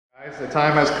Guys, the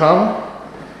time has come.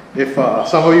 If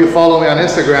some of you follow me on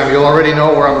Instagram, you'll already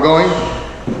know where I'm going.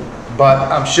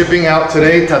 But I'm shipping out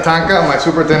today, Tatanka, my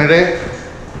Super Tenere,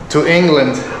 to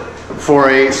England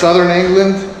for a Southern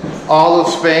England, all of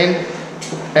Spain,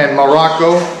 and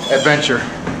Morocco adventure.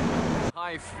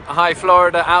 Hi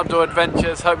Florida Outdoor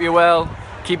Adventures, hope you're well.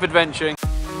 Keep adventuring.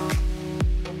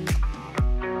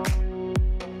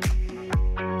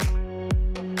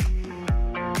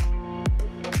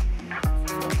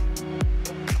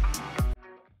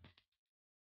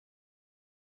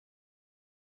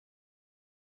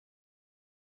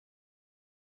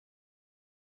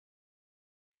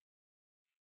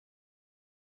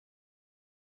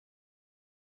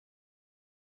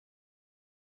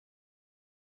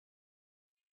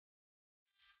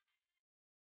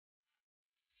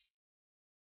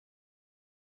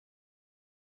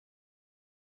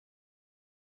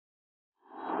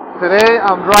 Today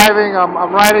I'm riding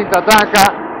Tatanka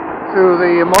to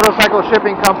the motorcycle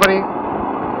shipping company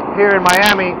here in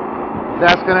Miami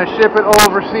that's going to ship it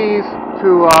overseas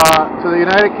to the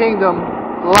United Kingdom,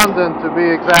 London to be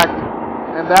exact,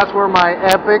 and that's where my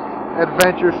epic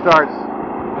adventure starts.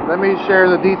 Let me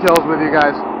share the details with you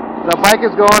guys. The bike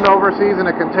is going overseas in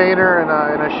a container in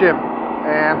a ship,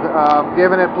 and I'm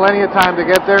giving it plenty of time to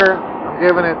get there. I'm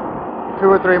giving it 2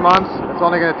 or 3 months. It's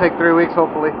only going to take 3 weeks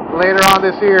hopefully. Later on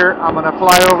this year I'm going to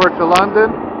fly over to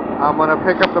London. I'm going to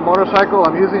pick up the motorcycle.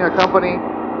 I'm using a company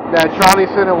that Charlie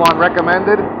Cinewan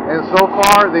recommended, and so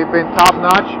far they've been top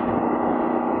notch.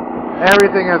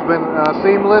 Everything has been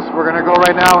seamless. We're going to go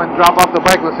right now and drop off the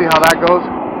bike. Let's see how that goes.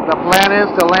 The plan is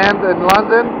to land in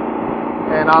London,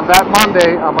 and on that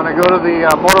Monday I'm going to go to the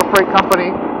motor freight company,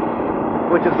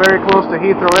 which is very close to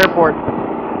Heathrow Airport,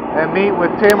 and meet with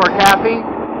Tim or Kathy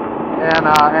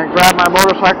and grab my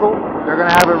motorcycle. They're going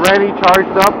to have it ready,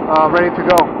 charged up, ready to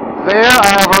go. There I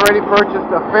have already purchased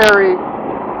a ferry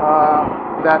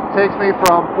that takes me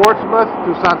from Portsmouth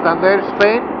to Santander,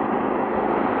 Spain,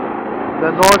 the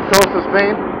north coast of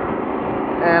Spain,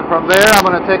 and from there I'm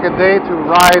going to take a day to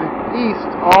ride east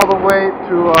all the way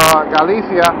to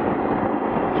Galicia,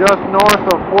 just north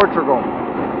of Portugal.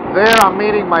 There I'm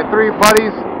meeting my 3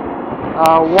 buddies,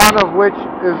 one of which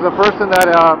is the person that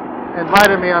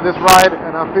invited me on this ride,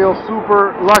 and I feel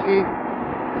super lucky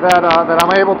that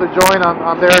I'm able to join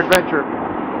on their adventure.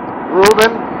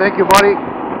 Ruben, thank you buddy,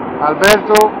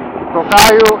 Alberto,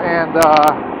 Tocayo,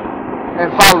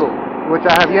 and Pablo, which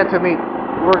I have yet to meet.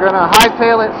 We're going to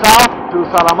hightail it south to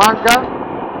Salamanca,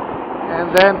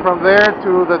 and then from there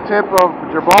to the tip of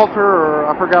Gibraltar, or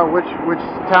I forgot which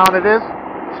town it is,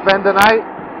 spend the night,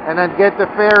 and then get the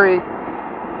ferry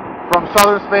from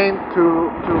southern Spain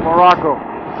to Morocco,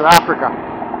 to Africa.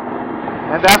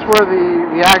 And that's where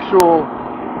the actual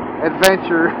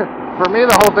adventure, for me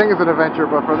the whole thing is an adventure,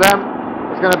 but for them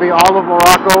it's going to be all of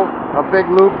Morocco, a big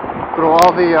loop through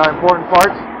all the important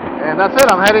parts. And that's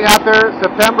it. I'm heading out there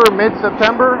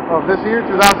mid-September of this year,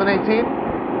 2018.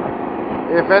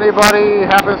 If anybody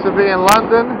happens to be in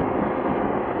London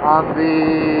on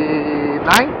the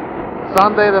 9th,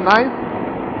 Sunday the 9th,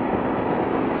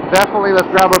 definitely let's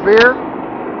grab a beer.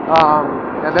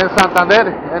 And then Santander,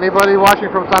 anybody watching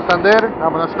from Santander, I'm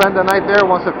going to spend the night there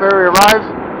once the ferry arrives,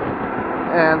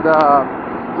 and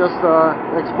just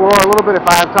explore a little bit if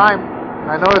I have time.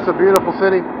 I know it's a beautiful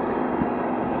city.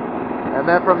 And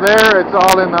then from there, it's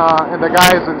all in the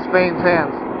guys in Spain's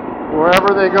hands.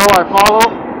 Wherever they go, I follow,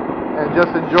 and just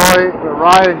enjoy the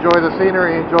ride, enjoy the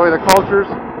scenery, enjoy the cultures.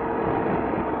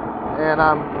 And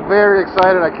I'm very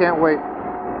excited, I can't wait.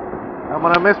 I'm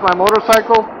going to miss my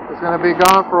motorcycle. It's going to be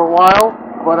gone for a while,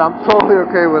 but I'm totally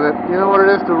okay with it. You know what it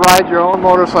is to ride your own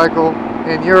motorcycle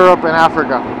in Europe and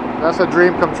Africa. That's a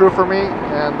dream come true for me,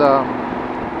 and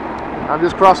I'm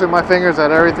just crossing my fingers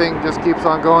that everything just keeps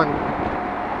on going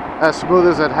as smooth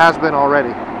as it has been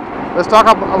already. Let's talk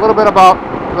a little bit about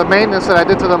the maintenance that I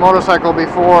did to the motorcycle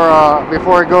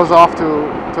before it goes off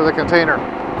to the container.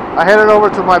 I headed over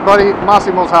to my buddy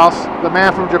Massimo's house, the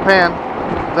man from Japan,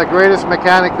 the greatest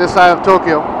mechanic this side of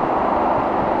Tokyo.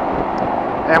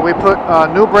 And we put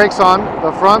new brakes on.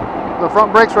 The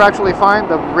front brakes were actually fine.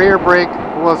 The rear brake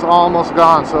was almost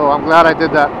gone, so I'm glad I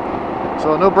did that.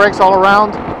 So new brakes all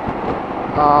around.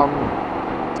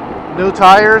 New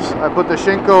tires. I put the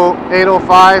Shinko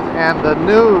 805 and the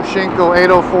new Shinko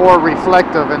 804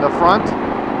 reflective in the front.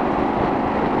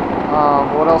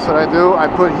 What else did I do? I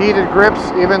put heated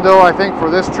grips, even though I think for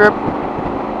this trip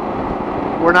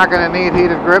we're not going to need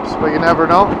heated grips, but you never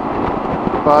know.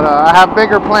 But I have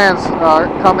bigger plans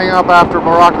coming up after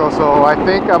Morocco, so I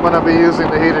think I'm going to be using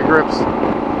the heated grips.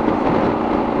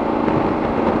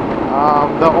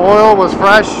 The oil was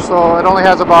fresh, so it only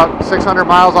has about 600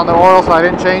 miles on the oil, so I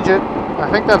didn't change it. I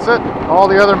think that's it. All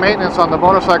the other maintenance on the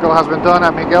motorcycle has been done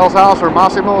at Miguel's house or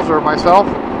Massimo's or myself,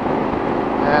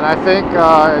 and I think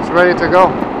it's ready to go.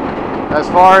 As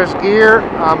far as gear,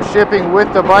 I'm shipping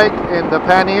with the bike in the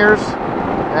panniers,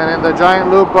 and in the giant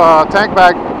loop tank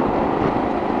bag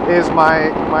is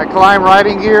my climb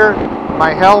riding gear,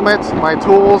 my helmet, my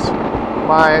tools,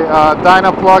 my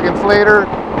Dynaplug inflator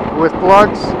with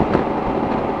plugs,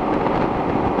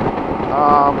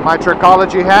 my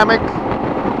Trichology hammock,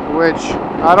 which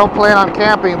I don't plan on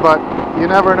camping, but you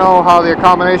never know how the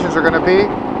accommodations are going to be.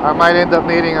 I might end up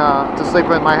needing to sleep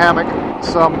in my hammock.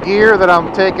 Some gear that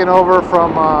I'm taking over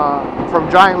from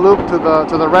Giant Loop to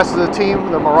the rest of the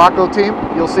team, the Morocco team.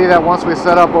 You'll see that once we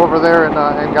set up over there in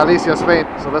Galicia, Spain.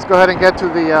 So let's go ahead and get to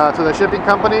the shipping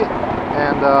company,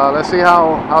 and let's see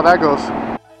how that goes.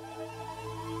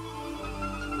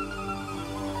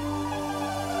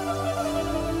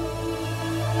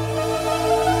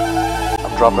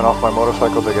 I'm dropping off my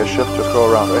motorcycle to get shipped. Just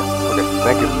go around, right? Okay,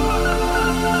 thank you.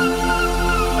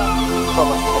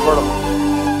 Alberto.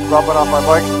 Dropping off my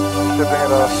bike, shipping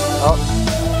it out.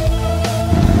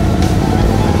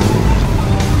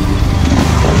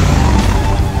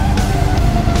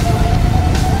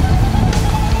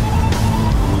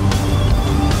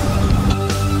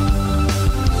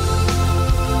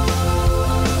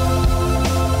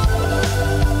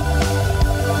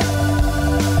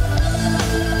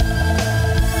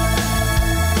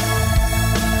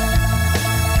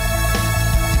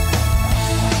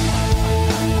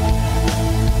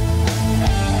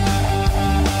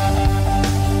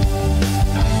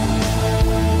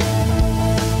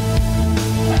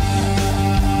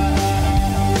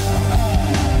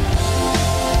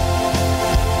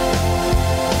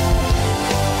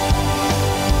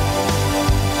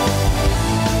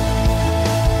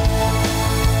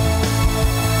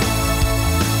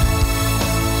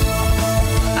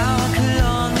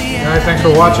 Guys, thanks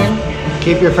for watching.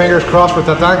 Keep your fingers crossed for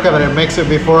Tatanka that it makes it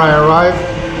before I arrive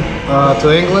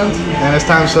to England, and it's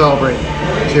time to celebrate.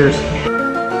 Cheers.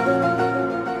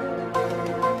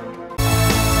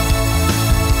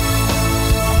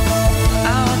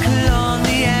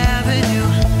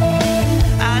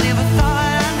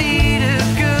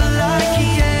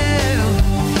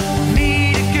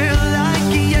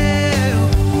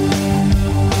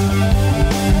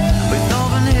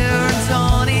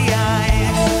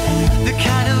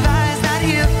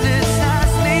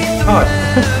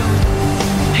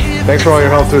 Thanks for all your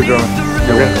help too, Jordan.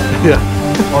 You okay? Yeah.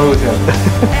 Always help.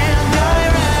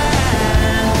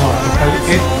 No,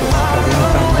 esto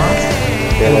calientan más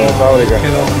que la fábrica. Que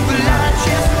lo original.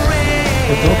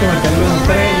 Te tengo que meterlo en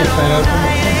 3 y esperar como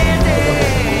 15 minutos porque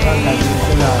se ponga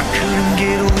caliente la